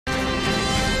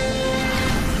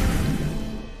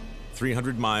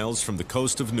300 miles from the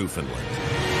coast of Newfoundland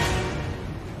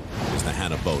is the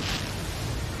Hannah boat.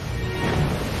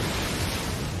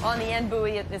 On the end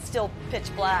buoy, it's still pitch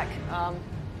black. I'm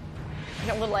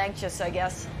a little anxious, I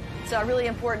guess. It's really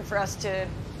important for us to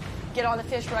get on the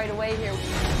fish right away here.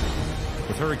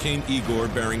 With Hurricane Igor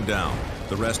bearing down,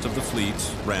 the rest of the fleet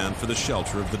ran for the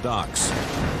shelter of the docks.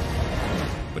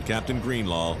 But Captain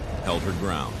Greenlaw held her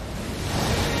ground.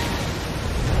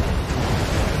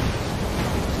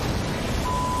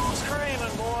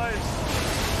 Screaming, boys.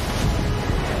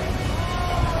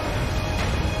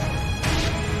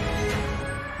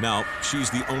 Now, she's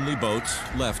the only boat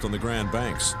left on the Grand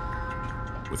Banks,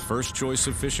 with first choice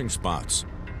of fishing spots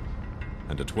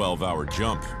and a 12-hour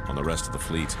jump on the rest of the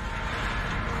fleet.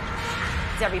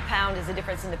 Every pound is a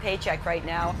difference in the paycheck right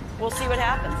now. We'll see what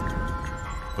happens.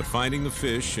 But finding the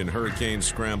fish in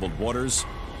hurricane-scrambled waters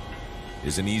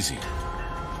isn't easy.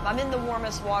 I'm in the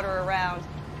warmest water around.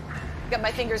 Got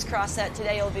my fingers crossed that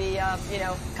today will be, a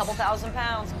couple thousand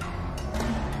pounds.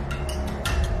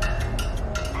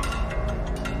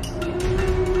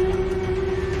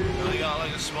 We got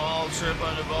like a small trip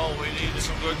on the boat. We need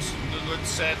some good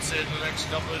sets in the next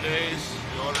couple of days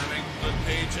in order to make a good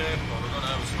paycheck. But we're gonna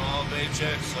have a small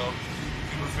paycheck, so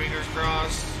keep our fingers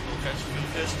crossed. We'll catch a good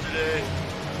fish today.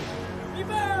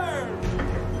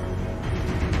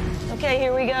 Okay,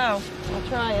 here we go. I'll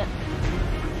try it.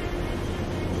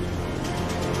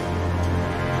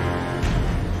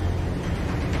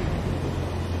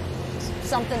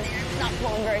 Something there. It's not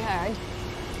pulling very hard.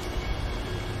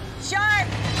 Shark!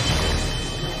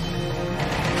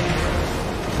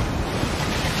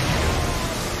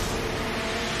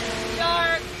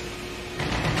 Shark!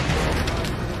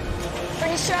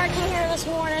 Pretty sharky here this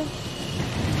morning.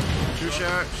 2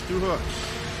 sharks, 2 hooks.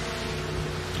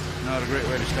 Not a great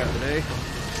way to start the day.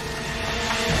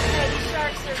 Hey, these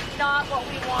sharks are not what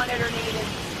we wanted or needed.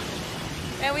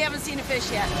 And we haven't seen a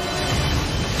fish yet.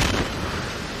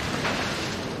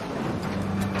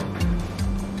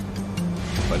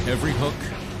 But every hook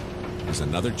is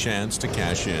another chance to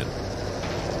cash in.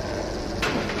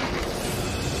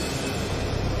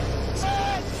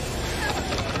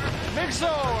 Big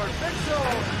sword! Big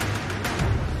sword!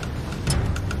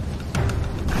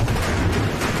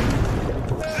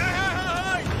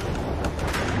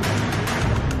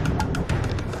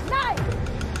 Nice!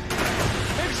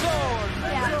 Big sword!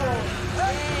 Big sword!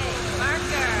 Hey,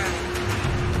 marker!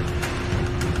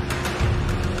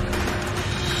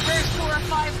 First 4 or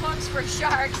 5 hooks for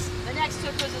sharks. The next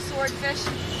hook was a swordfish.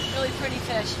 Really pretty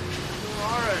fish.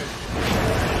 All right.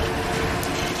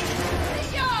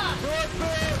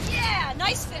 Yeah,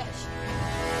 nice fish.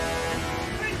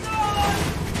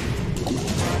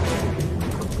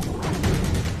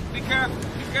 Be careful!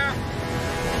 Be careful!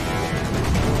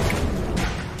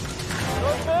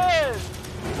 Good fish!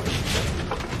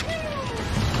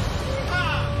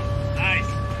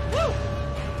 Nice! Woo!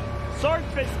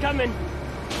 Swordfish coming!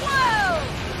 Whoa!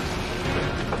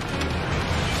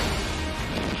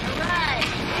 All right,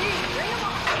 bring 'em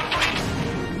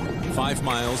on. 5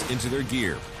 miles into their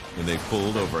gear, and they've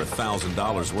pulled over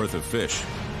 $1,000 worth of fish.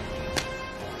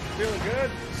 Feeling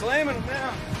good? Slamming them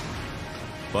now.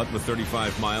 But with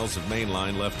 35 miles of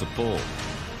mainline left to pull,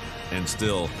 and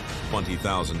still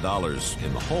 $20,000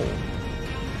 in the hole,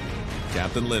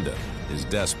 Captain Linda is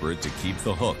desperate to keep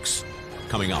the hooks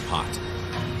coming up hot.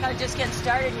 Kind of just getting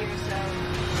started here, so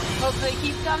hopefully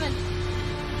keep coming.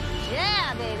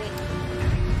 Yeah, baby.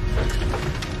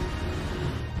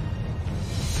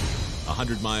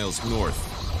 100 miles north,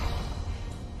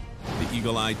 the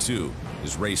Eagle Eye 2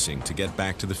 is racing to get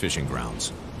back to the fishing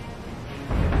grounds.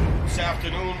 This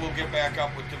afternoon, we'll get back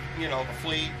up with the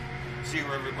fleet, see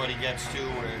where everybody gets to,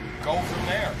 and go from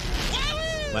there.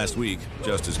 Last week,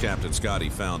 just as Captain Scotty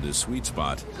found his sweet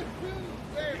spot,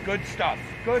 Good stuff.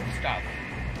 Good stuff.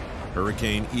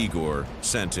 Hurricane Igor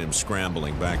sent him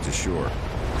scrambling back to shore.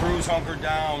 Crew's hunkered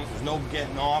down. There's no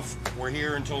getting off. We're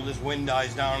here until this wind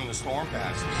dies down and the storm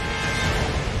passes.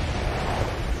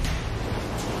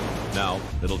 Now,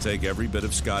 it'll take every bit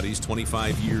of Scotty's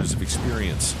 25 years of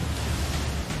experience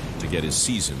to get his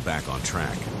season back on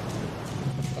track.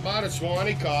 About it,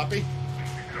 Swanee. Copy.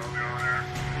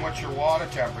 What's your water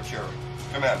temperature?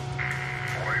 Come in.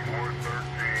 44-13.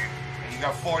 You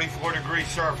got 44-degree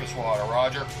surface water,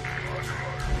 Roger.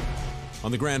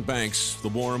 On the Grand Banks, the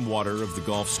warm water of the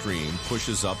Gulf Stream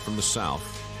pushes up from the south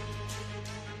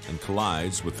and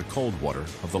collides with the cold water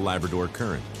of the Labrador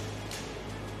Current.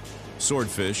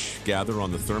 Swordfish gather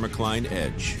on the thermocline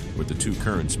edge where the two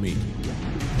currents meet. It's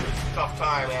a tough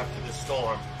time after this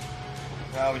storm.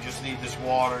 Now we just need this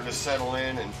water to settle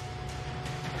in, and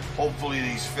hopefully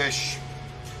these fish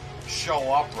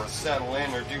show up or settle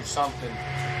in or do something.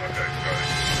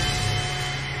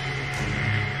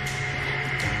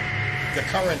 The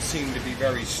currents seem to be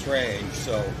very strange,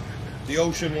 so the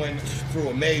ocean went through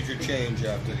a major change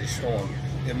after the storm.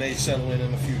 It may settle in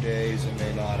a few days, it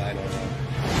may not, I don't know.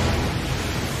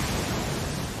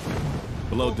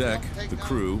 Below deck, the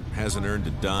crew hasn't earned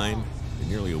a dime in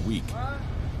nearly a week,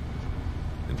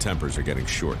 and tempers are getting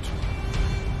short.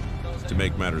 To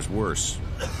make matters worse,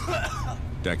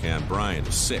 deckhand Brian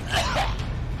is sick.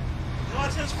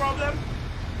 What's his problem?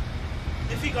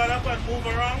 If he got up and move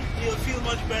around, he'll feel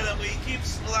much better. But he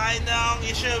keeps lying down.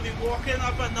 He should be walking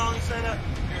up and down instead of...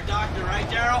 You're a doctor, right,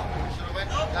 Daryl?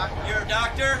 Nope. You're a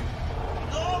doctor?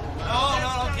 No.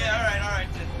 No, okay, all right.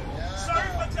 Sorry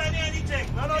for telling you anything.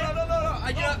 No.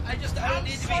 I don't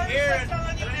need to be here. I don't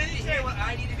need to hear what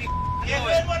I need to be You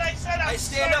doing. heard what I said? I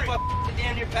stand sorry. up, I'm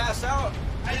damn near passed out.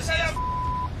 I said I'm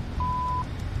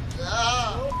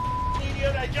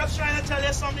idiot. I'm just trying to tell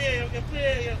you something. You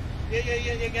play, you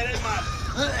get it mad.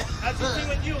 That's the thing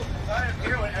with you. I'm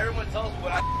here when everyone tells me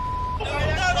what I...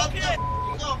 Okay,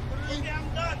 I'm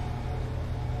done.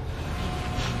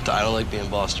 I don't like being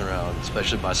bossed around,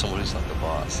 especially by someone who's not the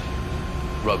boss.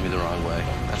 Rub me the wrong way,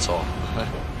 that's all.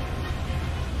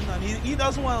 He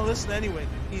doesn't want to listen anyway.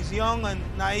 He's young and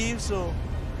naive, so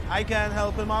I can't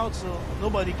help him out, so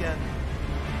nobody can.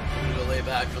 I'm gonna go lay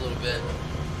back for a little bit,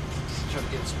 try to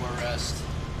get some more rest.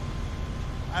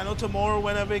 I know tomorrow,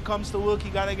 whenever he comes to work, he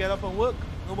gotta get up and work.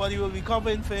 Nobody will be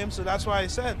covering for him, so that's why I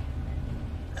said.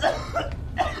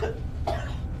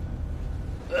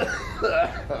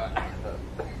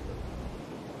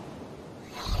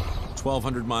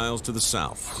 1,200 miles to the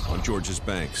south on Georgia's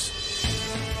banks.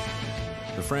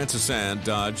 The Francis Anne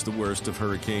dodged the worst of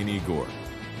Hurricane Igor,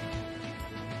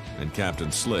 and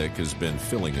Captain Slick has been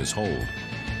filling his hold.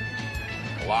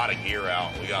 A lot of gear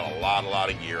out. We got a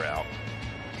lot of gear out.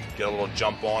 Get a little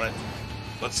jump on it.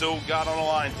 Let's see what we got on the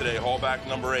line today. Haulback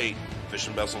number 8,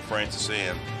 fishing vessel Francis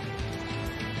Anne.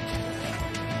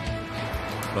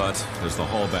 But as the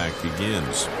haulback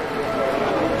begins,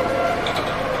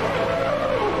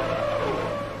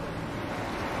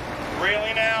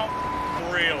 Really now?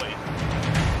 Really?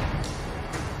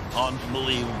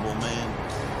 Unbelievable, man.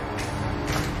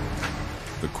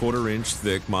 the quarter-inch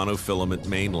thick monofilament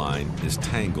main line is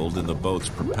tangled in the boat's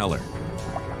propeller.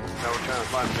 Now we're trying to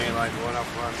find the main line going up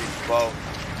around the boat.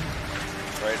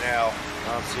 Right now, I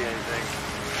don't see anything.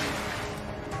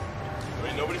 I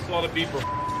mean, nobody saw the beeper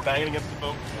banging against the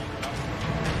boat.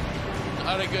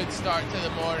 Not a good start to the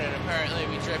morning. Apparently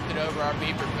we drifted over our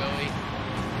beeper buoy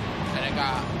and it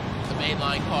got the main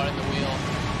line caught in the wheel.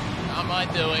 Not my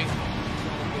doing.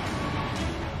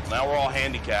 Now we're all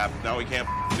handicapped. Now we can't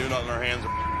do nothing. Our hands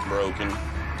are broken.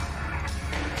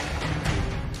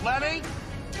 Lenny?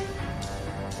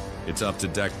 It's up to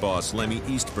deck boss Lemmy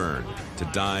Eastburn to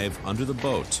dive under the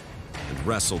boat and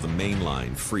wrestle the main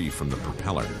line free from the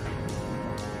propeller.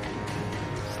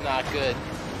 It's not good.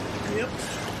 Yep.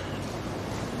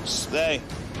 Stay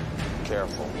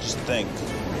careful. Just think.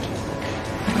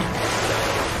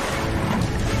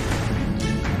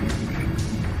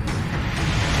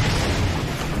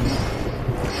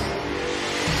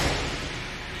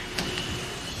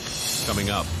 Coming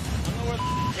up,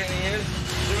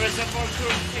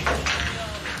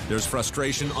 there's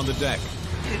frustration on the deck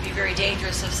It could be very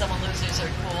dangerous if someone loses their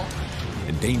cool.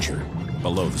 and danger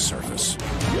below the surface.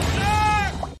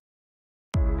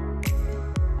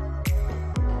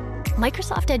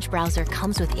 Microsoft Edge browser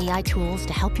comes with AI tools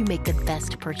to help you make the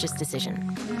best purchase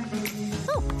decision.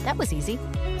 Oh, that was easy.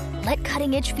 Let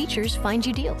cutting-edge features find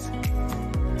you deals.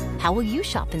 How will you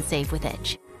shop and save with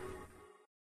Edge?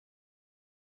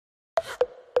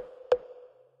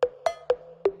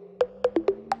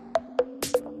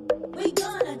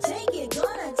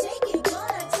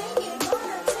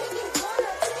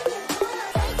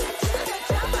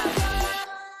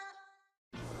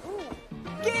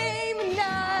 Game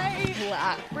night!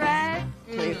 Flatbread.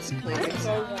 Please.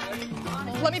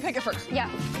 Let me pick it first. Yeah.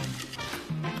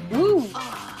 Woo!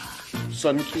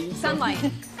 Sun key?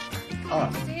 Sunlight.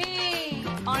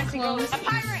 Honestly, goes a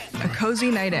pirate. A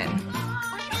cozy night in.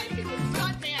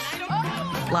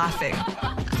 Laughing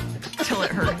till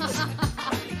it hurts.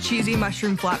 Cheesy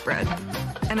mushroom flatbread.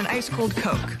 And an ice cold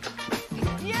Coke.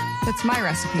 That's my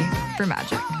recipe for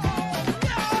magic.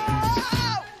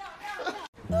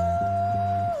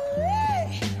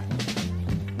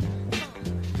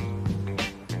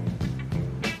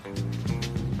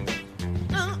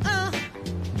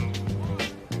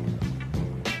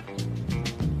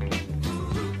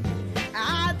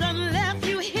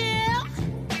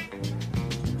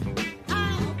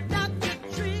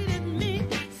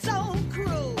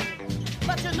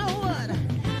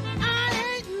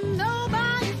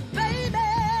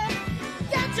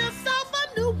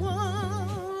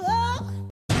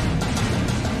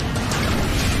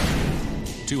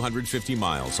 250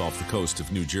 miles off the coast of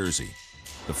New Jersey,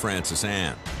 the Francis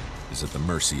Anne is at the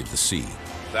mercy of the sea.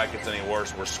 If that gets any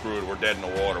worse, we're screwed. We're dead in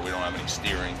the water. We don't have any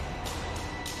steering.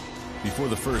 Before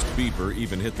the first beeper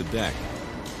even hit the deck,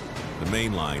 the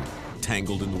main line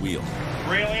tangled in the wheel,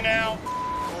 Really now?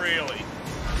 Really?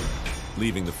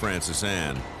 leaving the Francis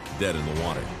Anne dead in the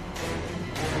water.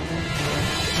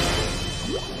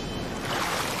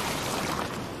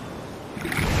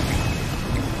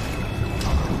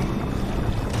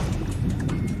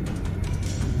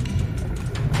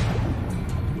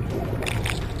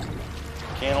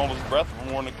 Can't hold his breath for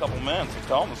more than a couple minutes. So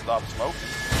tell him to stop smoking.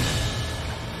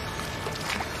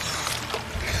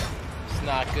 It's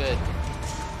not good.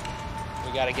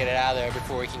 We got to get it out of there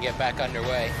before we can get back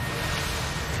underway.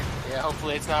 Yeah,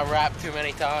 hopefully it's not wrapped too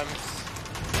many times.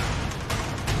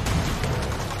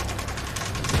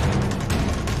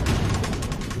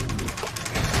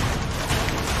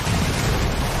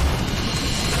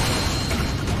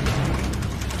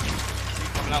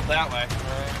 Coming out that way.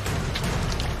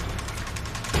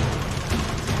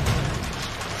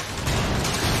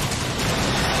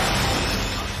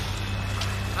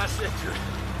 That's it, dude.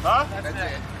 Huh? That's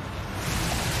it.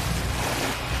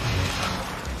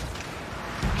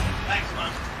 Thanks,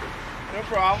 man. No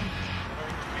problem.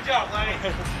 Good job,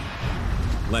 Lenny.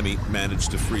 Lemmy managed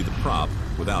to free the prop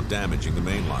without damaging the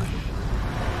main line.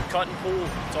 Cut and pull.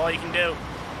 That's all you can do.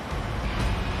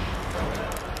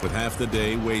 With half the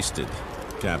day wasted,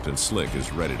 Captain Slick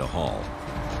is ready to haul.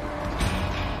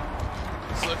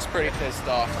 This looks pretty pissed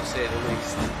off, to say the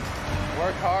least.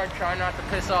 Work hard, try not to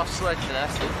piss off Slick, and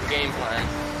that's the game plan.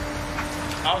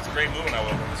 That was a great move when I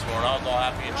woke up this morning. I was all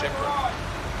happy and chipper.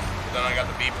 But then I got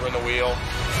the beeper in the wheel.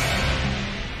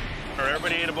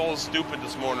 Everybody ate a bowl of stupid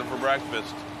this morning for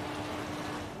breakfast.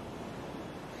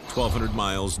 1,200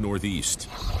 miles northeast,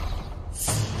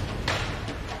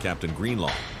 Captain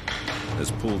Greenlaw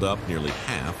has pulled up nearly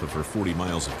half of her 40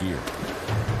 miles of gear.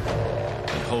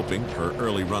 And hoping her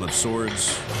early run of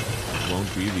swords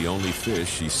won't be the only fish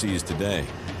she sees today.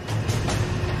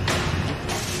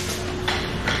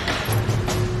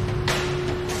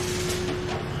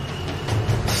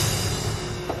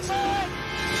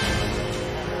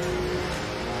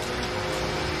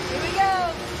 Here we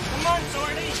go. Come on,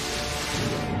 Swordy.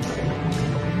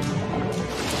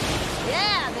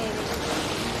 Yeah, baby.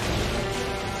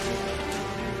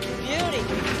 Beauty.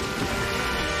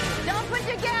 Don't put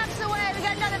your gaffs away. We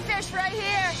got another fish right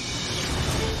here.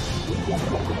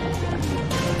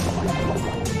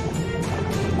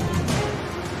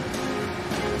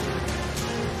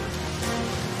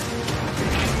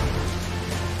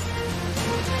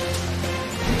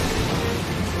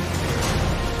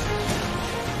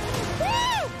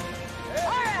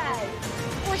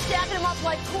 We're stacking them up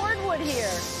like cordwood here.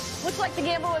 Looks like the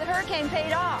gamble with the hurricane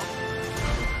paid off.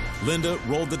 Linda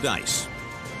rolled the dice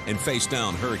and faced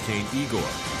down Hurricane Igor.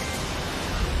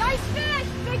 Nice fish!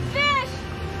 Big fish!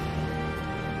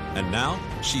 And now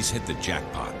she's hit the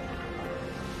jackpot.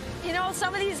 You know,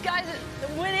 some of these guys that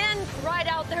went in, ride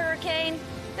out the hurricane,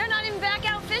 they're not even back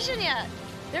out fishing yet.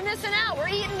 They're missing out. We're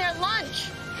eating their lunch.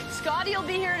 Scotty will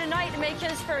be here tonight to make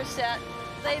his first set.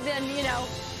 They've been, you know,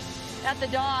 at the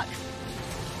dock,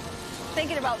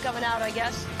 thinking about coming out, I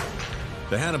guess.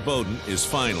 The Hannah Bowden is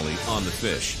finally on the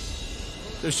fish.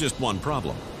 There's just one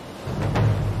problem.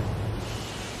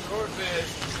 Swordfish.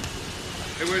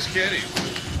 Hey, where's Kenny?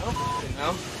 I don't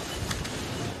know.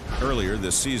 Earlier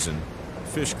this season,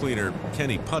 fish cleaner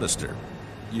Kenny Puttister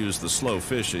used the slow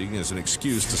fishing as an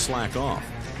excuse to slack off.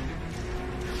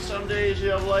 Some days you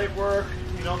have light work,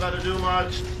 you don't got to do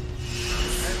much.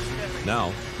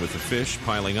 Now, with the fish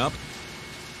piling up,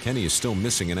 Kenny is still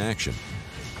missing in action.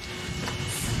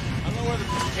 I don't know where the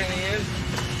Kenny is.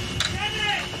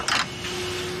 Kenny!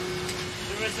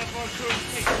 There is a more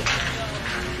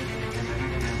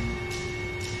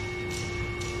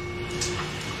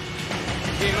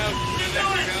Came out.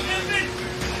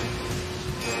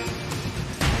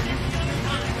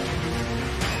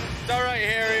 It's all right,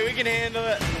 Harry. We can handle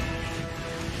it.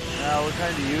 Now we're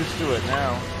kind of used to it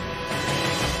now.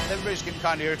 Everybody's getting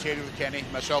kind of irritated with Kenny,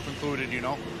 myself included, you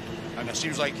know. And it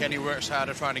seems like Kenny works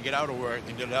harder trying to get out of work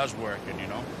than he does working, you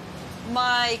know.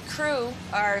 My crew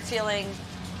are feeling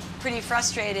pretty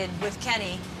frustrated with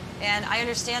Kenny, and I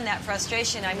understand that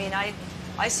frustration. I mean,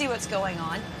 I see what's going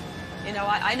on. You know,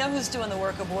 I know who's doing the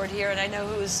work aboard here, and I know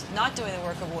who's not doing the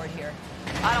work aboard here.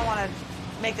 I don't want to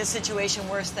make the situation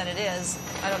worse than it is.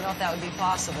 I don't know if that would be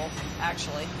possible,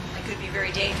 actually. It could be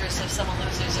very dangerous if someone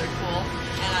loses their cool,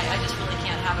 and I just really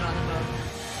can't have it on the boat.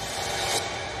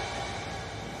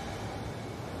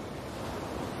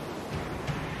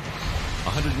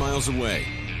 "100 miles away,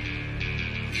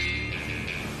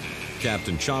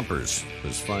 Captain Chompers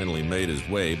has finally made his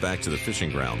way back to the fishing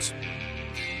grounds.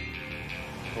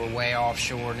 We're way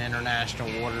offshore in international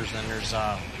waters, and there's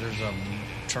a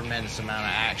tremendous amount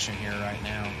of action here right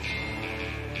now.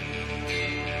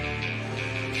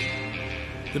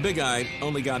 The big eye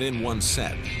only got in one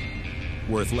set,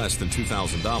 worth less than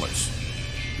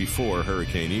 $2,000, before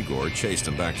Hurricane Igor chased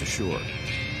him back to shore.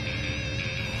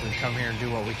 We come here and do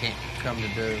what we can't come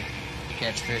to do,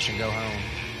 catch fish and go home.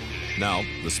 Now,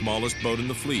 the smallest boat in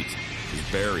the fleet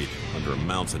is buried under a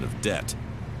mountain of debt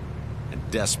and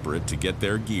desperate to get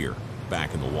their gear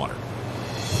back in the water.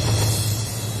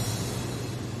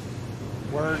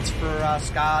 Words for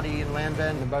Scotty and Linda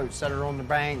and the boats that are on the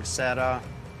banks that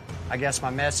I guess my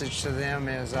message to them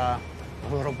is a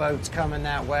little boat's coming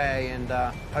that way, and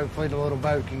hopefully the little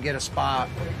boat can get a spot.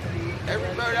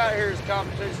 Every boat out here is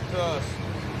competition to us,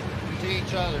 to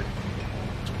each other.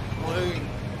 Well,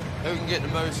 who can get the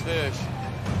most fish?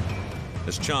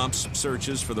 As Chomps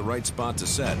searches for the right spot to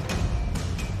set,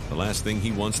 the last thing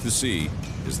he wants to see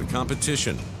is the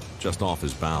competition just off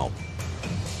his bow.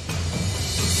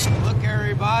 Look,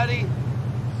 everybody.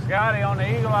 Scotty on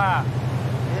the Eagle Eye.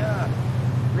 Yeah.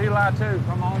 Eagle Eye 2,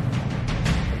 come on.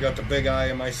 I've got the big eye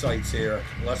in my sights here,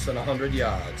 less than 100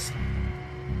 yards.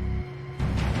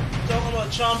 Talking about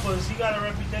Chompers, he got a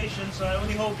reputation, so I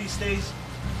only hope he stays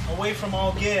away from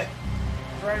all gear.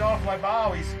 Right off my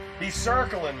bow, he's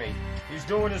circling me. He's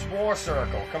doing his war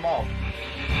circle. Come on.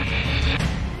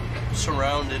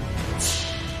 Surrounded.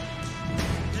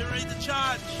 Get ready to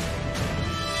charge.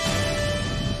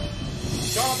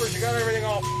 Chompers, you got everything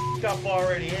all f***ed up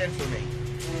already. Answer me.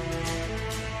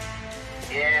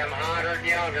 Yeah, I'm 100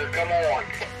 younger. Come on.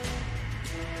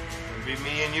 It'll be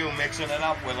me and you mixing it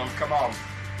up with them. Come on.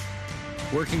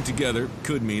 Working together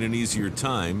could mean an easier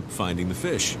time finding the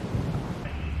fish.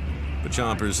 But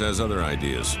Chompers has other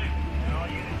ideas.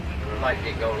 I'd like to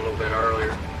get going a little bit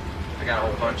earlier. I got a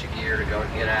whole bunch of gear to go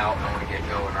get out, and I want to get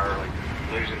going early.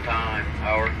 Losing time,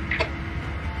 Howard.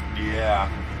 Yeah.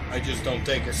 I just don't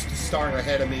think starting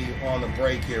ahead of me on the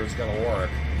break here is going to work.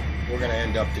 We're going to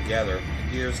end up together.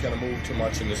 The gear's going to move too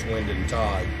much in this wind and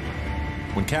tide.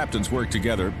 When captains work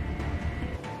together,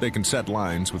 they can set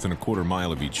lines within a quarter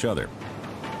mile of each other.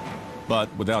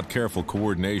 But without careful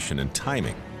coordination and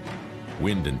timing,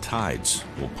 wind and tides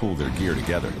will pull their gear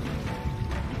together.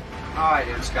 All right,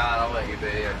 then, Scott, I'll let you be.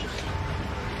 I just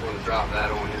want to drop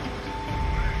that on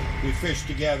you. We fish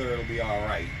together, it'll be all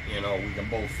right. You know, we can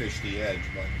both fish the edge.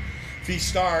 But if he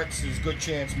starts, there's a good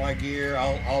chance my gear,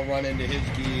 I'll run into his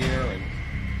gear, and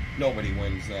nobody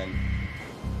wins then.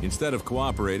 Instead of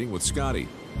cooperating with Scotty,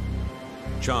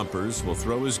 Chompers will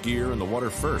throw his gear in the water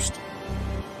first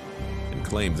and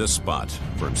claim this spot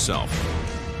for himself.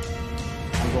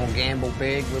 I'm going to gamble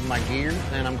big with my gear,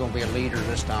 and I'm going to be a leader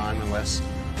this time unless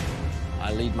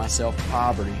I lead myself to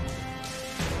poverty. I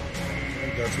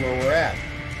think that's where we're at.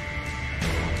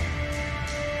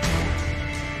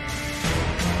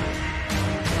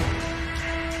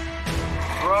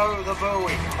 Throw the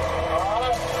buoy.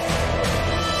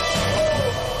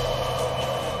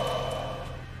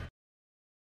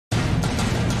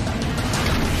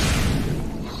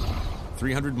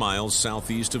 300 miles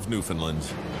southeast of Newfoundland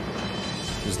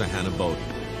is the Hannah Bowden.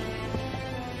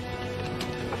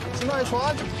 It's a nice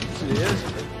one. It is.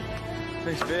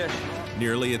 Nice fish.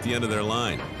 Nearly at the end of their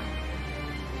line.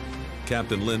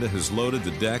 Captain Linda has loaded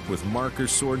the deck with marker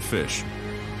swordfish.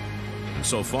 And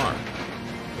so far,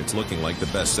 it's looking like the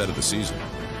best set of the season.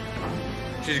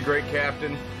 She's a great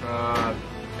captain,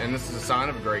 and this is a sign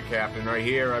of a great captain right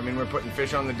here. I mean, we're putting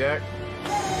fish on the deck.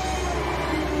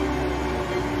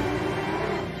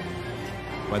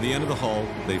 By the end of the hull,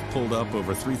 they've pulled up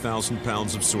over 3,000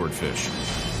 pounds of swordfish.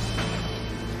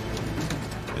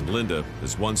 And Linda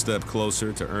is one step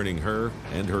closer to earning her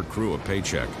and her crew a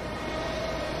paycheck.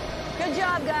 Good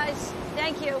job, guys.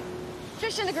 Thank you.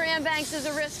 Fishing the Grand Banks is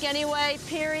a risk anyway,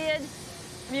 period.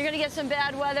 You're going to get some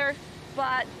bad weather,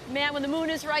 but, man, when the moon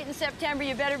is right in September,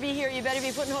 you better be here. You better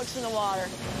be putting hooks in the water.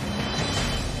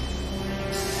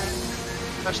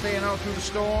 By staying out through the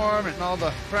storm and all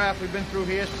the crap we've been through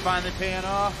here is finally paying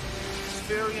off. It's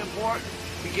very important.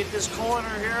 We get this corner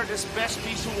here, this best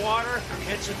piece of water,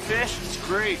 catching fish, it's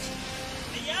great.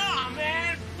 Yeah,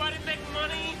 man, everybody make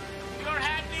money. You're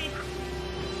happy.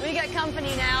 We got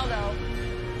company now, though.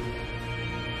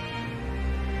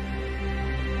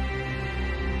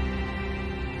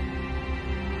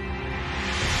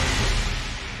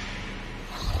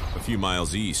 A few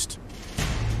miles east,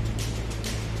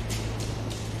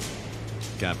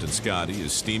 Captain Scotty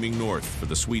is steaming north for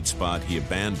the sweet spot he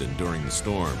abandoned during the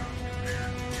storm,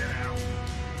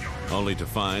 only to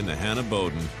find the Hannah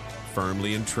Bowden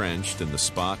firmly entrenched in the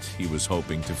spot he was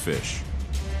hoping to fish.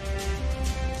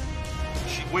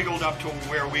 She wiggled up to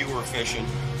where we were fishing.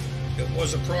 It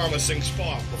was a promising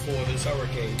spot before this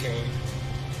hurricane came.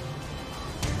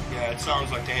 Yeah, it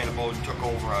sounds like the Hannah Bowden took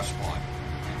over our spot.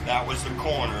 That was the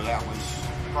corner. That was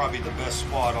probably the best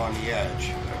spot on the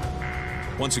edge.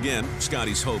 Once again,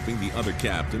 Scotty's hoping the other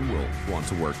captain will want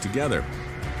to work together.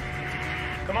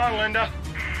 Come on, Linda.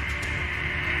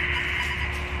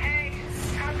 Hey,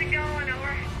 how's it going,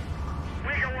 over?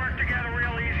 We can work together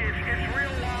real easy. It's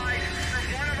real wide.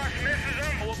 If one of us misses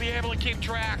them, we'll be able to keep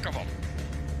track of them.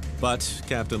 But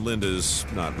Captain Linda's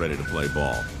not ready to play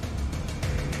ball.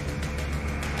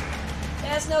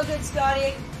 That's no good,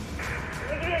 Scotty.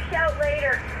 We'll give you a shout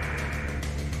later.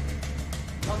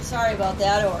 I'm sorry about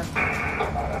that, or.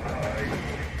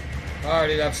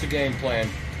 Alrighty, that's the game plan.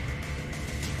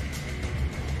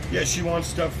 Yeah, she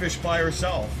wants to fish by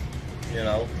herself. You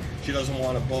know, she doesn't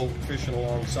want a boat fishing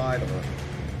alongside of her.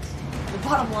 The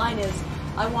bottom line is,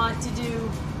 I want to do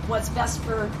what's best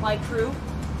for my crew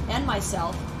and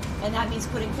myself, and that means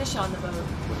putting fish on the boat.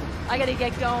 I gotta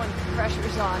get going.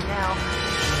 Pressure's on now.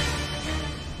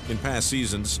 In past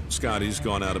seasons, Scotty's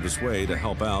gone out of his way to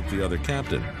help out the other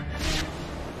captain.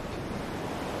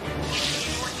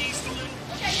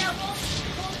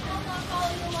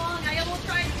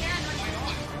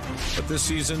 But this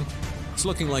season, it's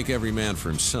looking like every man for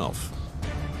himself.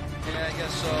 Yeah, I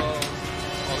guess so.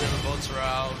 All the other boats are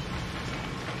out.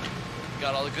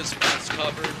 Got all the good spots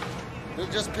covered. We'll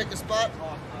just pick a spot,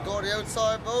 go to the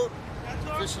outside boat,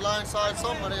 fish alongside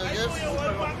somebody, I guess.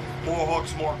 More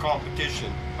hooks, more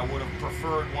competition. I would have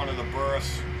preferred one of the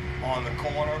berths on the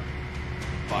corner,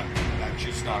 but that's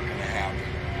just not going to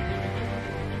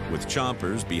happen. With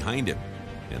Chompers behind him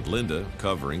and Linda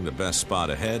covering the best spot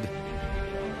ahead,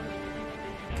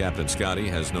 Captain Scotty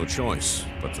has no choice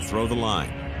but to throw the line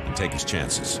and take his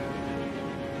chances.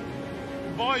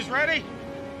 Boys ready?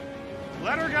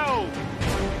 Let her go.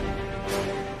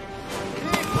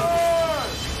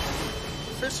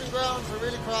 The fishing grounds are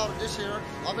really crowded this year.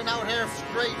 I've been out here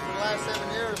straight for the last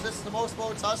 7 years. This is the most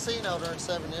boats I've seen out there in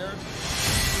 7 years.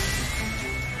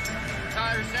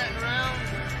 Tired of sitting around.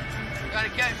 Gotta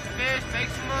catch some fish, make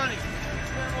some money.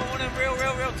 One of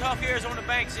them real tough years on the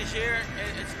banks this year.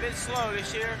 It's been slow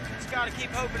this year. It's gotta keep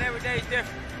hoping every day's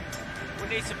different. We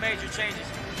need some major changes.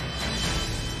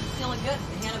 Feeling good.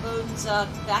 Hannah Bowden's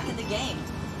back in the game.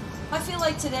 I feel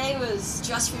like today was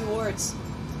just rewards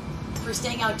for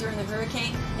staying out during the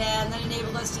hurricane, and that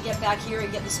enabled us to get back here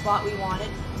and get the spot we wanted.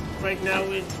 Right now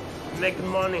we're making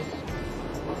money.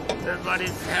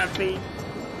 Everybody's happy.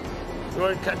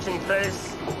 We're catching fish.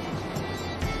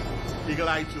 Eagle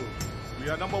Eye 2. We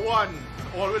are number one.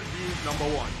 Always be number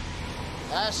one.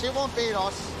 She won't beat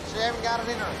us. She haven't got it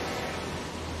in her.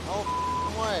 No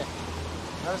way.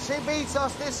 Now, if she beats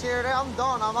us this year, I'm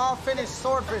done. I'm all finished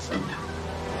sword fishing.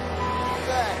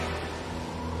 Okay.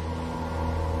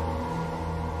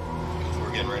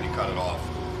 We're getting ready to cut it off.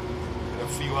 Get a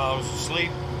few hours of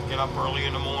sleep. Get up early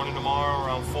in the morning tomorrow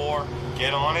around 4.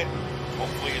 Get on it.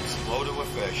 Hopefully it's loaded with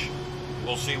fish.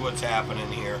 We'll see what's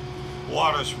happening here.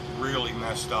 Water's really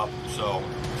messed up, so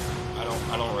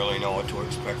I don't really know what to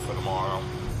expect for tomorrow.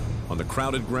 On the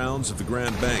crowded grounds of the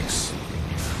Grand Banks,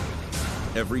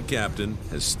 every captain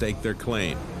has staked their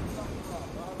claim.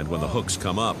 And when the hooks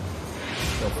come up,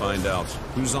 they'll find out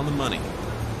who's on the money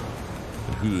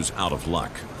and who's out of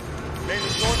luck. May the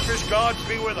swordfish gods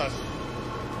be with us.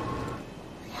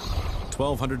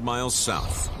 1,200 miles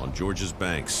south on Georgia's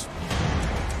banks.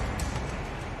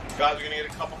 Guys are gonna get a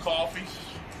couple coffees,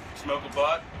 smoke a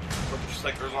butt, put the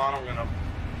slickers on. We're gonna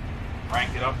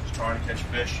crank it up, just trying to catch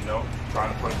fish, you know,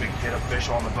 trying to put a big hit of fish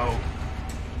on the boat.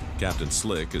 Captain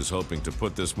Slick is hoping to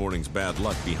put this morning's bad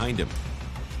luck behind him.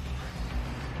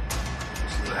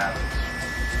 See what happens.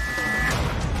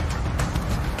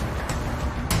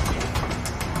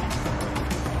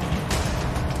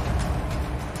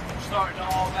 Starting to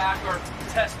haul back, our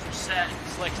tester's set.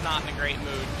 Slick's not in a great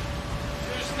mood.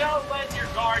 There's no letting your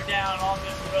guard down on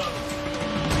this boat.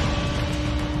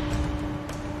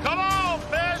 Come on,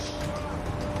 fish!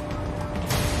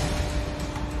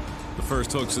 The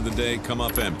first hooks of the day come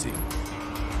up empty.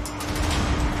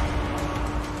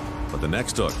 But the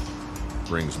next hook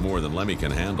brings more than Lemmy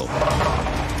can handle.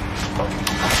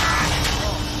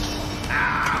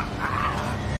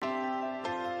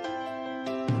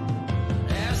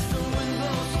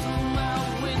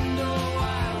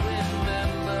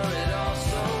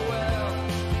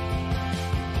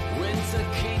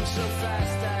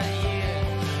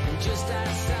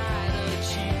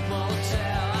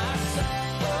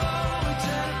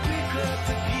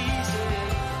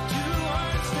 Two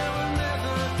hearts never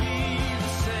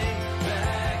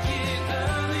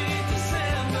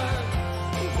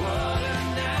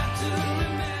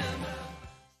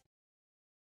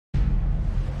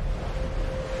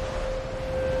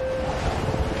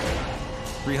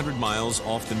 300 miles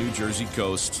off the New Jersey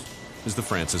coast is the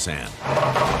Francis Ann.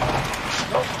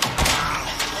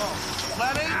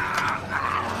 Lenny?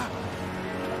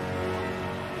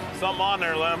 Something on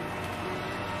there, Lem.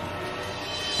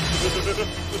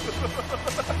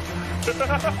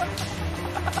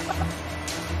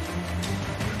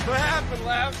 What happened,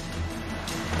 Lem?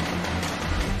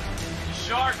 A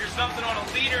shark or something on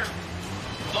a leader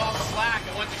was off slack.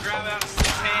 I went to grab it out of the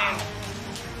pan.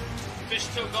 Fish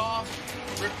took off,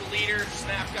 ripped the leader,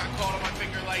 snap got caught on my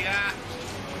finger like that,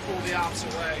 pulled the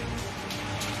opposite way.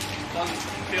 Doesn't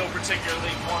feel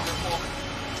particularly wonderful.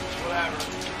 Whatever.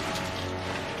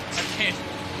 I can't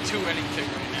do anything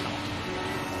right now.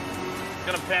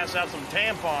 Gonna pass out some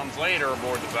tampons later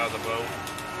aboard the boat.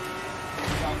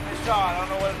 Got fish on. I don't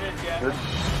know what it is yet.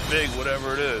 It's big,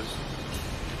 whatever it is.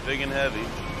 Big and heavy.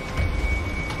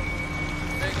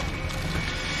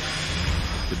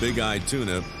 The big-eyed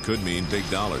tuna could mean big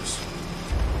dollars.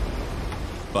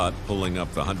 But pulling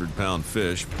up the 100-pound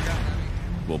fish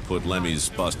will put Lemmy's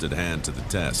busted hand to the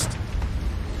test.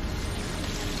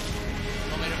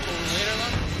 Want me to pull the leader,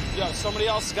 Lem? Yo, somebody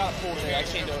else has got to pull today. I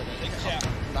can't do it.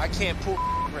 I can't pull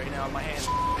right now. My hand's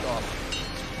off.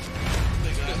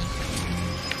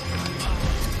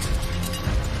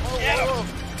 Whoa.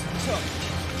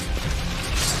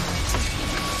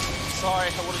 Sorry, I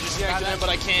would have just yanked it in, but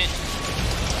I can't.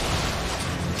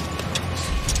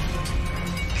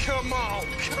 Come on,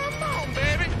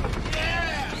 baby.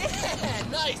 Yeah,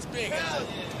 nice big one.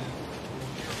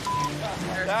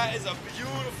 That is a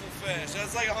beautiful fish.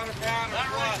 That's like 100 pounds. That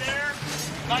right there,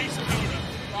 nice tuna.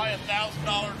 Probably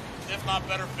 $1,000, if not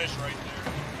better fish right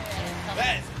there.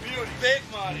 That is beauty. Big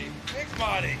money. Big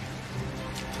money.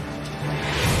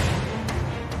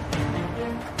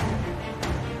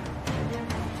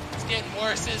 It's getting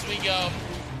worse as we go.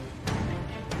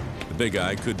 The big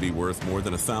eye could be worth more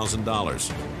than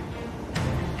 $1,000.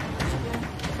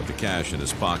 But the cash in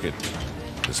his pocket,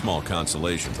 a small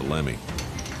consolation to Lemmy. 2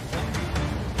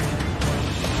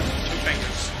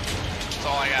 fingers. That's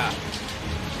all I got.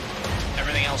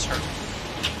 Everything else hurt.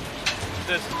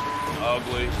 This is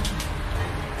ugly.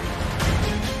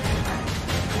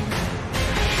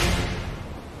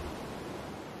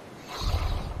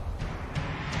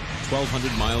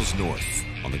 "1,200 miles north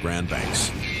on the Grand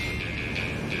Banks.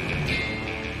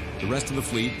 The rest of the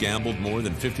fleet gambled more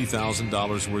than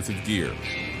 $50,000 worth of gear,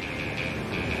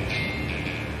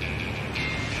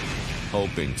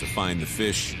 hoping to find the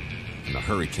fish in the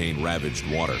hurricane-ravaged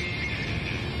water.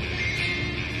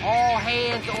 All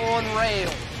hands on rail.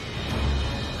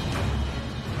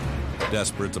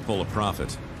 Desperate to pull a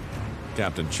profit,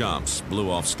 Captain Chomps blew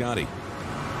off Scotty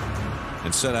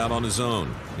and set out on his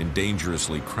own in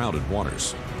dangerously crowded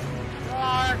waters.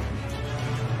 Shark.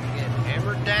 Getting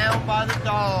hammered down by the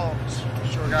dogs.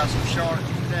 Sure got some sharks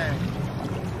today.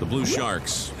 The blue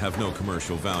sharks have no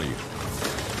commercial value.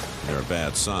 They're a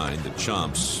bad sign that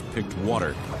Chomps picked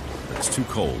water that's too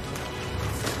cold.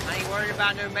 I ain't worried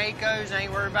about no Makos. I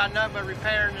ain't worried about nothing but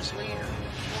repairing this leader.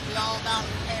 We'll be all about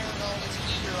repairing all this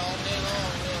gear all day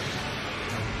long,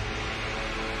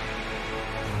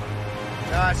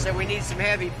 really. I said we need some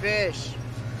heavy fish.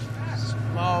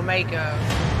 Small Mako.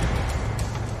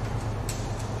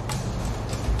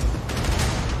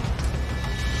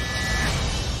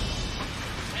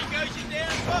 There goes your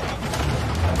damn bucket.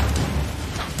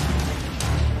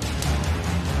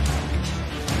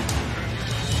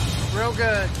 Real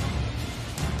good.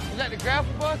 Is that the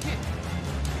grapple bucket?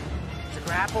 Is a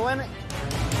grapple in it?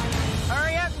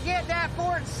 Hurry up and get that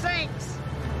before it sinks.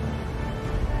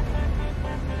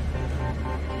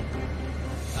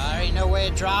 There ain't no way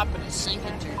of dropping it,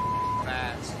 sinking too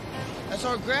fast. That's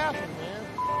our grapple, man.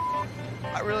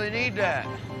 I really need that.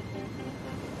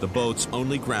 The boat's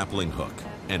only grappling hook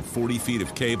and 40 feet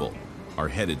of cable are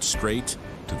headed straight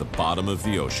to the bottom of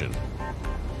the ocean.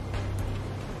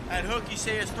 That hook you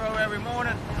see us throw every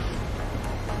morning,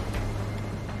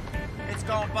 it's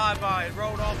gone bye-bye. It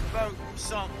rolled off the boat,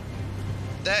 sunk.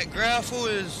 That grapple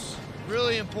is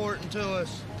really important to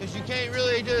us because you can't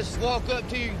really just walk up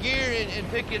to your gear and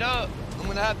pick it up. I'm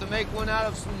gonna have to make one out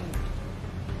of some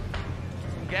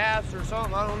gas or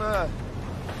something. I don't know.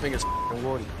 I think it's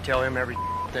Woody. Tell him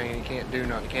everything and he can't do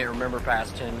nothing. He can't remember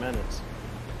past 10 minutes.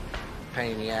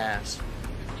 Pain in the ass.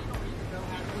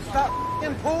 Stop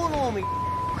pulling on me,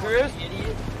 Chris.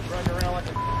 Idiot. Running around like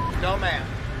a dumbass.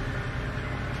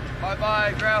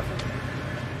 Bye-bye, grapple.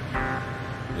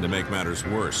 And to make matters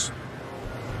worse,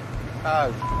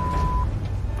 Oh,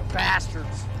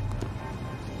 bastards.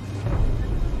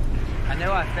 I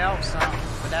know I felt something,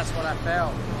 but that's what I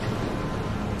felt.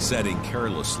 setting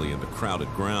carelessly in the crowded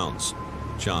grounds,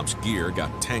 Chomp's gear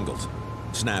got tangled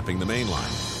snapping the main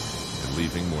line and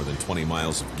leaving more than 20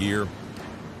 miles of gear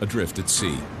adrift at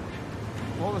sea.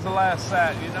 What was the last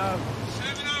set, you know?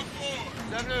 704.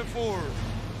 704.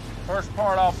 First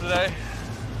part off today.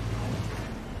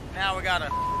 Now we got a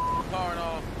part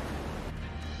off.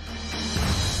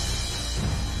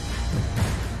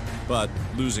 But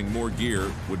losing more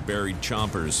gear would bury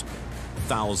Chompers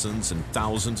thousands and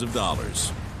thousands of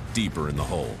dollars deeper in the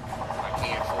hole. I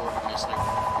can't afford to miss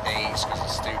no days because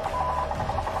it's stupid.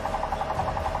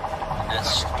 That's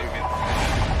stupid.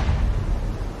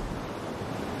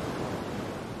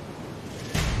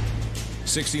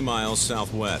 "60 miles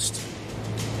southwest.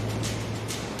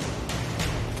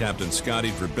 Captain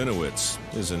Scotty Verbinowitz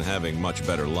isn't having much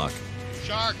better luck.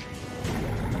 Shark.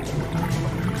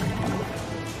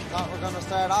 Thought we're gonna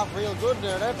start off real good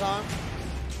there that time.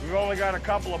 We've only got a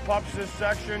couple of pups this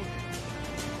section.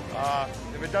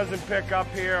 If it doesn't pick up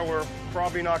here, we're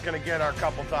probably not going to get our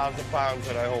couple thousand pounds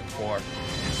that I hope for.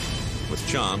 With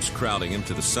Chomps crowding him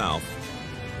to the south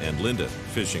and Linda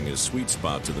fishing his sweet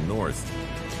spot to the north,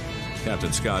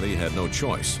 Captain Scotty had no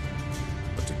choice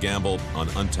but to gamble on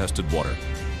untested water.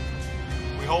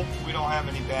 We hope we don't have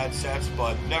any bad sets,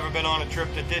 but never been on a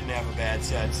trip that didn't have a bad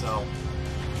set, so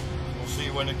we'll see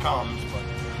when it comes. But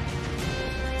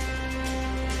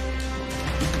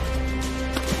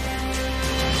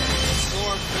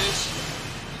Swordfish.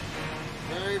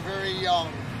 Very, very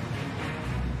young.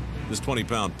 This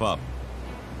 20-pound pup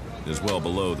is well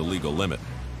below the legal limit.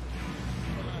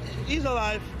 He's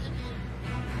alive.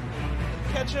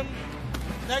 Catch him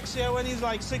next year when he's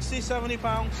like 60, 70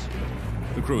 pounds.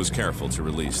 The crew is careful to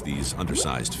release these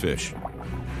undersized fish.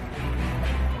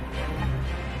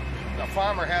 the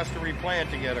farmer has to replant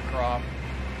to get a crop.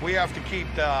 We have to keep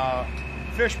the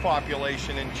fish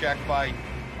population in check by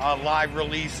live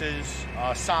releases,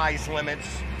 size limits,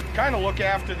 kind of look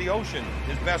after the ocean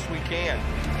as best we can.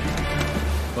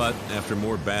 But after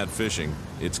more bad fishing,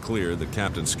 it's clear that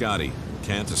Captain Scotty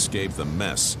can't escape the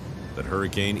mess that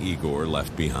Hurricane Igor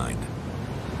left behind.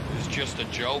 It's just a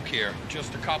joke here.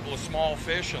 Just a couple of small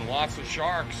fish and lots of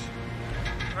sharks.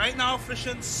 Right now,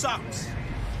 fishing sucks.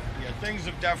 Yeah, things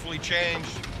have definitely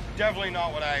changed. Definitely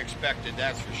not what I expected,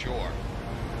 that's for sure.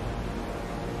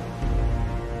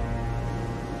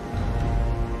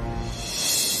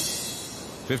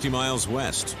 "50 miles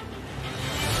west.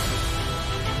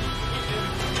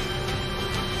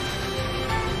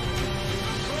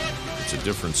 It's a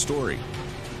different story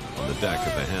on the deck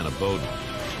of the Hannah Bowden.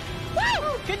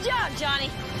 Woo! Good job,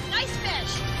 Johnny. Nice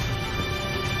fish.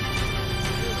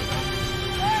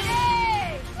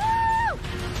 Hey! Woo!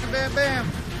 Bam, bam.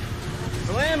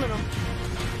 Slamming them.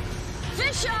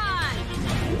 Fish on!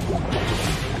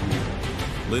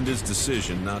 Linda's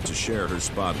decision not to share her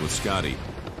spot with Scotty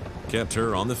kept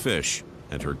her on the fish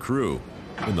and her crew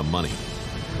in the money.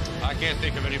 I can't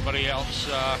think of anybody else,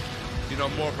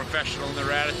 more professional in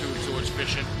their attitude towards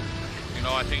fishing.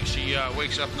 I think she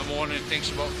wakes up in the morning and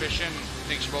thinks about fishing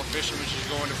when she's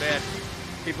going to bed.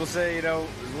 People say,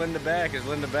 is Linda back? Is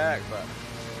Linda back? But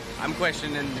I'm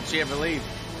questioning, did she ever leave?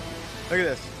 Look at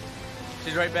this.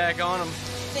 She's right back on them.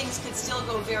 Things could still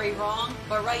go very wrong,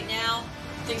 but right now,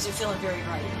 things are feeling very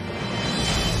right.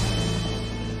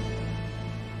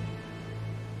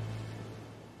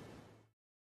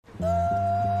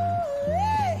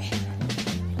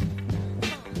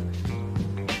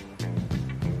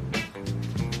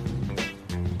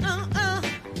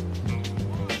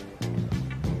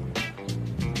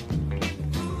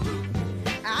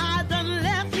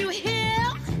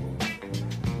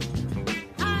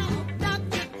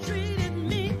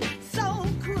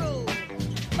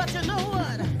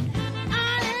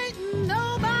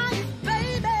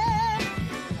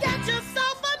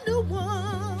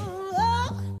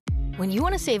 When you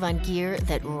want to save on gear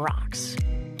that rocks,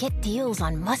 get deals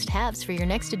on must-haves for your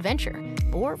next adventure,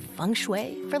 or feng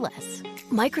shui for less.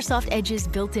 Microsoft Edge's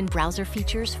built-in browser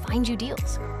features find you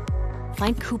deals.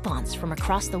 Find coupons from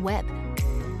across the web.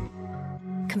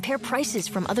 Compare prices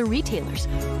from other retailers.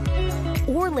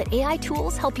 Or let AI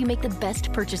tools help you make the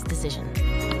best purchase decision.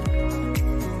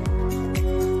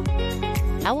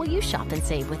 How will you shop and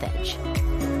save with Edge?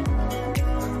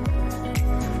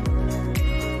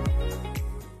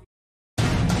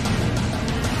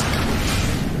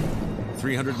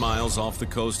 "300 miles off the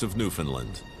coast of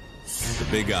Newfoundland, the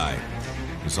Big Eye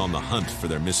is on the hunt for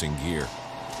their missing gear.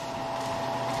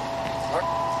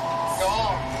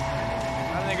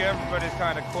 I think everybody's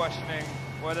kind of questioning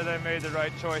whether they made the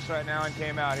right choice right now and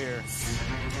came out here.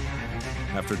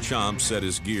 After Chomp set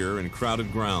his gear in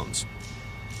crowded grounds,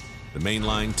 the main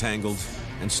line tangled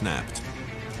and snapped.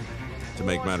 To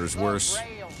make matters worse,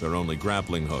 their only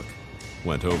grappling hook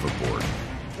went overboard.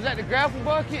 Is that the grapple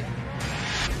bucket?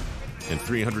 And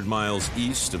 300 miles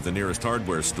east of the nearest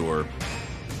hardware store,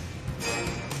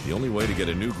 the only way to get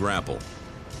a new grapple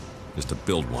is to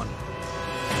build one.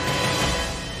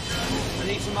 I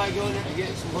need somebody to go in there and get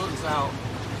some hooks out.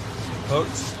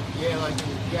 Hooks? Yeah, like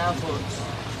gaff hooks.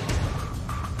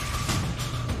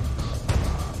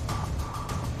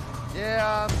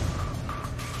 Yeah,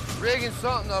 I'm rigging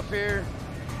something up here.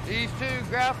 These two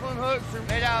grappling hooks are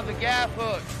made out of a gaff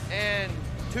hook and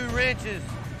 2 wrenches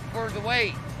for the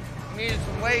weight. You needed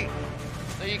some weight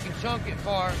so you can chunk it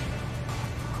far.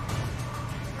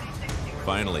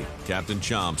 Finally, Captain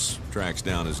Chomps tracks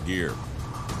down his gear.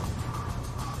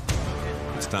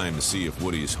 It's time to see if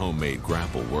Woody's homemade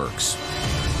grapple works.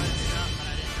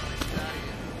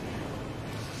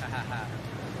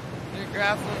 New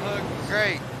grappling hook is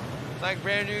great. It's like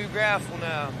brand new grapple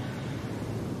now.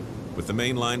 With the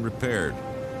main line repaired,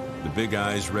 the big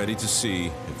eye's ready to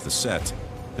see if the set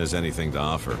has anything to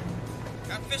offer.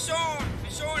 Got fish on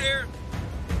here.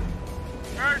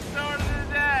 First start of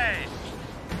the day.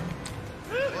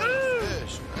 What a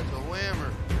fish. That's a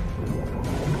whammer.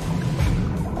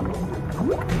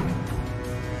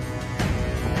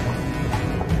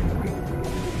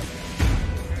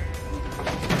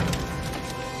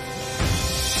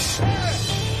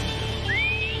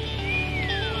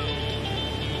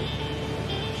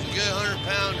 Good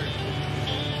 100-pounder.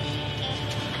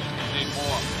 Need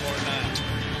more than that.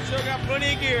 Still got plenty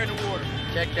of gear in the water.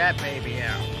 Check that baby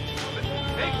out.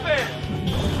 Big fish.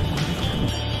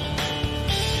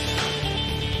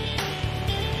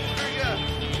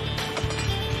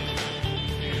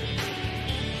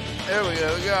 There we go.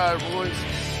 We got it, boys.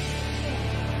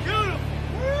 Beautiful.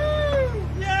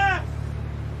 Woo! Yeah.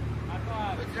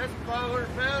 That's a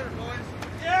 500-pounder, boys.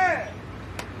 Yeah.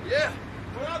 Yeah.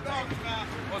 What I'm talking about.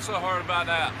 What's so hard about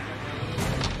that?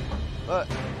 What?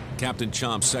 Captain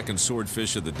Chomp's second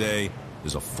swordfish of the day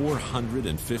is a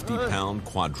 450-pound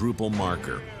quadruple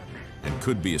marker and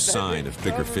could be a sign of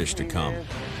bigger fish to come.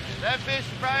 That fish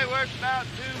is probably worth about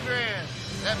 $2 grand.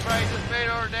 That probably just made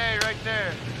our day right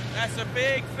there. That's a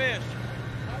big fish.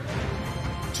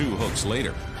 2 hooks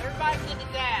later, Everybody get the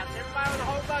gas. Everybody with the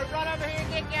whole boat, run over here and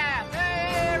get gas.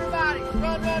 Hey, everybody,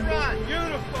 run, run, run.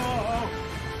 Beautiful.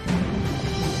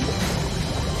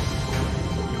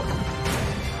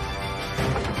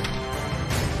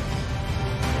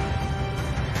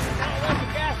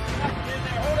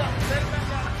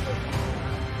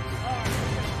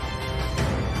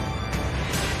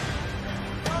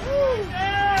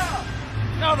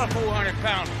 Another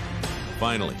 400-pounder.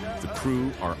 finally, the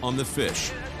crew are on the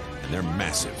fish, and they're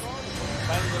massive.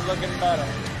 Things are looking better.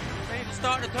 Things are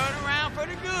starting to turn around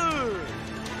pretty good.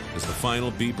 As the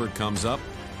final beeper comes up,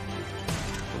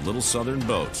 the little southern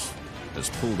boat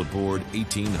has pulled aboard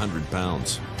 1,800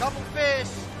 pounds. Couple fish,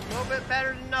 a little bit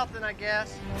better than nothing, I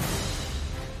guess.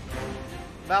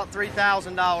 About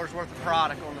 $3,000 worth of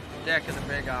product on the deck of the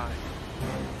Big Eye.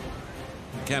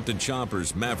 Captain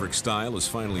Chompers' maverick style is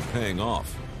finally paying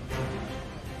off.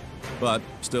 But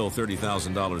still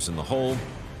 $30,000 in the hole,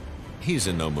 he's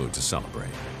in no mood to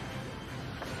celebrate.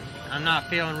 I'm not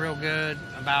feeling real good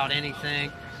about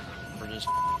anything for this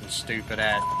stupid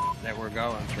ass that we're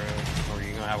going through. Or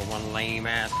you're gonna have one lame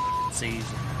ass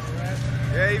season.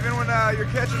 Yeah, even when you're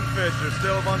catching fish, there's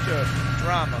still a bunch of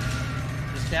drama.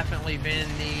 It's definitely been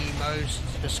the most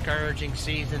discouraging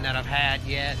season that I've had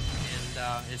yet,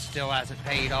 and it still hasn't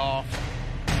paid off.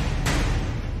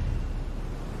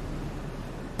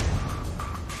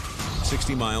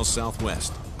 "60 miles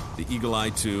southwest, the Eagle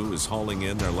Eye 2 is hauling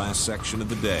in their last section of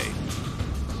the day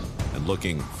and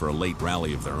looking for a late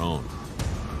rally of their own.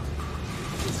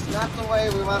 It's not the way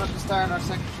we wanted to start our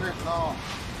second trip at all.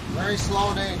 Very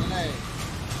slow day today.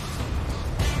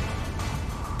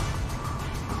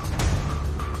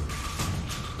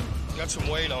 Got some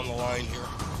weight on the line here.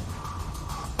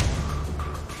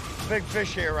 Big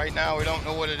fish here right now. We don't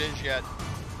know what it is yet.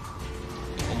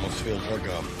 Almost feels like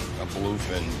a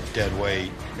bluefin, dead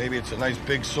weight. Maybe it's a nice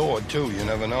big sword too. You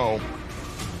never know.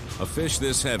 A fish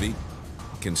this heavy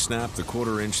can snap the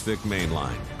quarter-inch thick main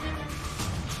line.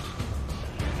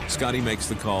 Scotty makes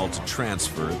the call to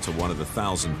transfer it to one of the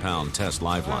 1,000-pound test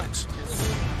live lines.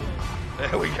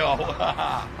 There we go.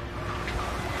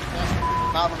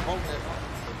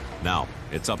 Now,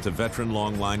 it's up to veteran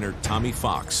longliner Tommy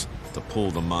Fox to pull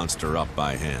the monster up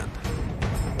by hand.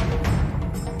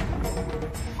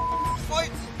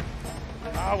 Fight!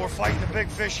 We're fighting a big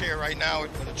fish here right now,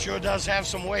 but it sure does have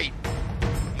some weight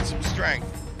and some strength.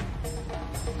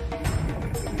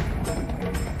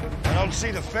 I don't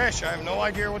see the fish. I have no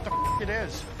idea what the it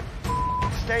is.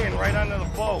 It's staying right under the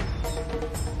boat.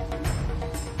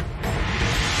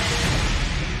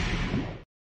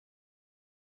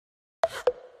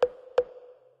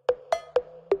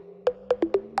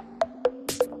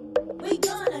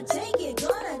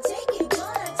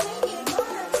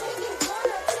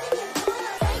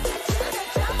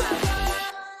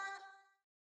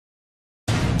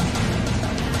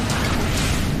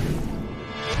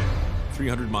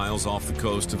 300 miles off the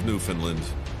coast of Newfoundland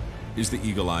is the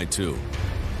Eagle Eye II.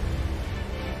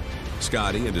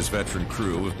 Scotty and his veteran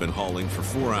crew have been hauling for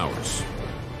 4 hours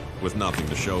with nothing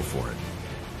to show for it.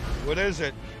 What is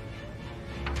it?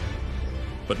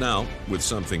 But now, with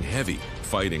something heavy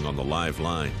fighting on the live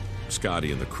line,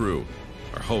 Scotty and the crew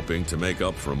are hoping to make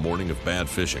up for a morning of bad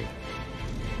fishing.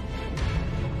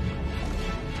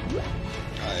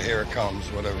 Here it comes,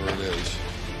 whatever it is.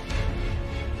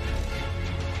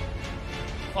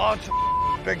 Oh, it's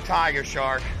a big tiger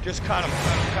shark. Just cut him,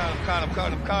 cut him, cut him,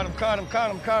 cut him, cut him, cut him, cut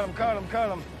him, cut him, cut him, cut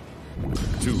him.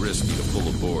 Too risky to pull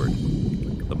aboard.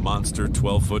 The monster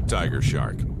 12-foot tiger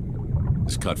shark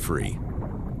is cut free.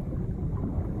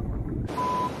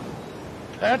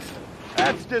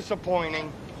 That's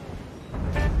disappointing.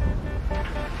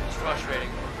 It's frustrating.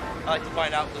 I like to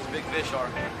find out what those big fish are.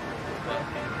 But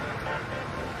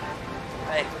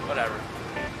hey, whatever.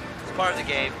 It's part of the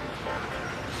game.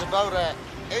 It's about a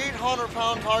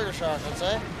 800-pound tiger shark, I'd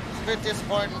say. It's a bit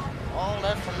disappointing. All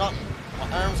that for nothing.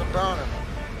 My arms are burning.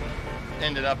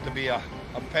 Ended up to be a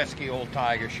pesky old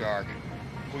tiger shark.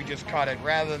 We just cut it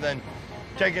rather than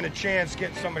taking a chance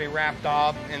getting somebody wrapped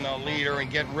up in the leader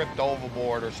and getting ripped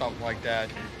overboard or something like that.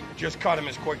 Just cut him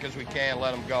as quick as we can,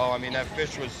 let him go. I mean, that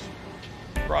fish was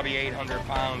probably 800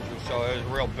 pounds or so. It was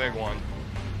a real big one.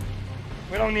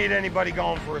 We don't need anybody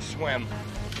going for a swim.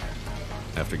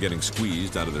 After getting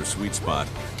squeezed out of their sweet spot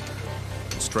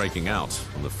and striking out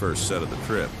on the first set of the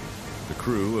trip, the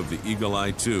crew of the Eagle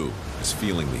Eye II is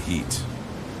feeling the heat.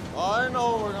 I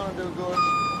know we're gonna do good.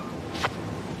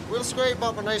 We'll scrape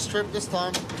up a nice trip this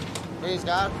time. Please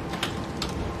God.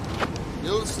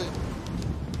 You'll see.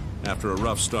 After a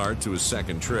rough start to his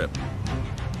second trip,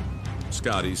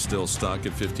 Scotty's still stuck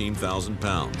at 15,000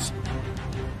 pounds.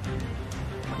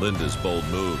 Linda's bold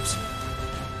moves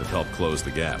have helped close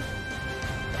the gap.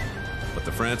 But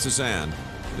the Francis Anne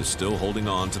is still holding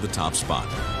on to the top spot.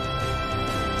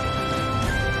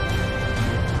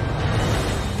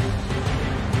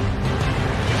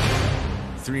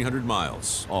 "300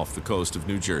 miles off the coast of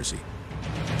New Jersey.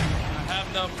 I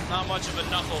have not much of a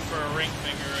knuckle for a ring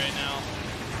finger right now.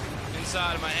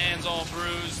 Inside of my hand's all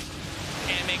bruised.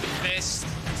 Can't make a fist.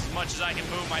 As much as I can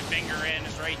move my finger in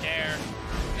is right there.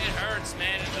 It hurts,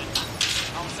 man, but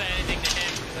I don't say anything to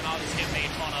him because then I'll just get made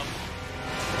fun of.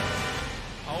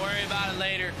 I'll worry about it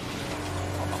later.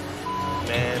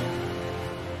 Man.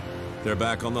 They're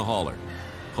back on the hauler,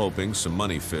 hoping some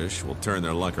money fish will turn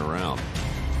their luck around.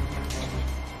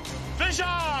 Fish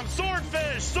on!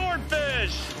 Swordfish!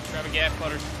 Swordfish! Grab a gaff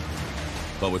cutter.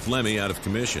 But with Lemmy out of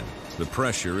commission, the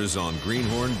pressure is on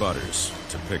Greenhorn Butters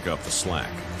to pick up the slack.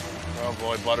 Oh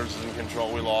boy, Butters is in control.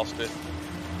 We lost it.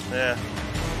 Yeah.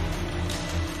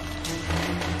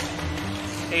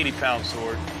 80-pound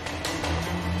sword.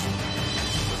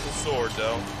 With the sword,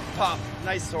 though. Pop,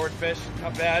 nice swordfish.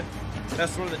 Not bad.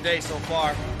 Best one of the day so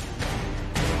far.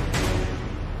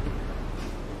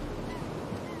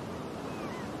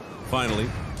 Finally,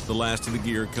 the last of the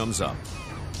gear comes up.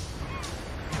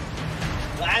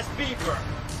 Last beaver.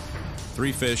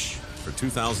 3 fish for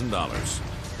 $2,000.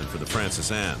 And for the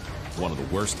Francis Anne, one of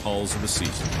the worst hauls of the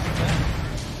season.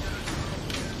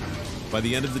 By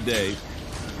the end of the day,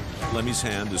 Lemmy's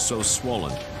hand is so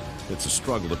swollen, it's a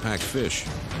struggle to pack fish.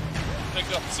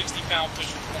 Picked up a 60-pound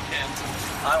fish with one hand.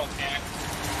 I don't care.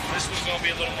 This one's going to be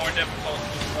a little more difficult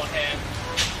with one hand.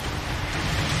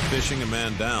 Fishing a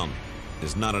man down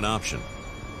is not an option,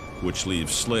 which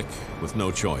leaves Slick with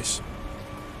no choice.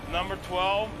 Number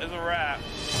 12 is a wrap.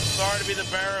 Sorry to be the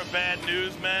bearer of bad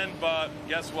news, men, but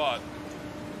guess what?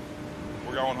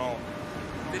 We're going home.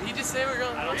 Did he just say we're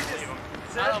going home? I don't believe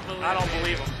him. I don't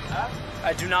believe him.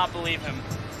 I do not believe him.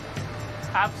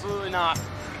 Absolutely not.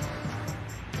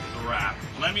 The wrap.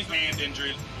 Lemmy's hand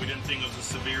injury, we didn't think it was as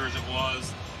severe as it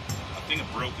was. I think it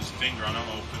broke his finger. I don't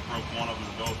know if it broke one of them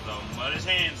or both of them. But his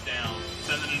hand's down.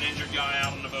 Sending an injured guy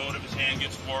out on the boat, if his hand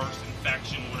gets worse,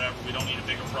 infection, whatever, we don't need a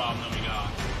bigger problem than we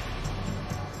got.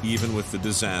 Even with the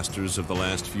disasters of the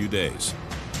last few days,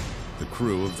 the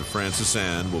crew of the Francis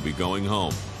Anne will be going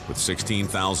home with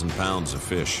 16,000 pounds of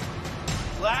fish.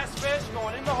 Last fish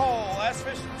going in the hole. Last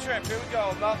fish of the trip. Here we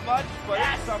go. Not much, but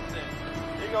it's something.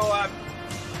 Here you go,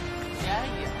 Yeah.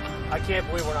 I can't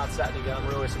believe we're not setting again. I'm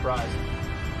really surprised.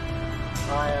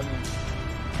 I am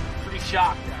pretty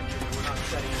shocked, actually, we're not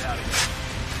setting it out again.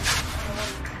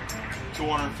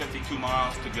 252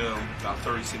 miles to go. About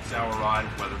 36-hour ride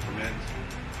if weather permits.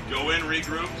 Go in,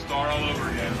 regroup, start all over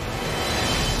again.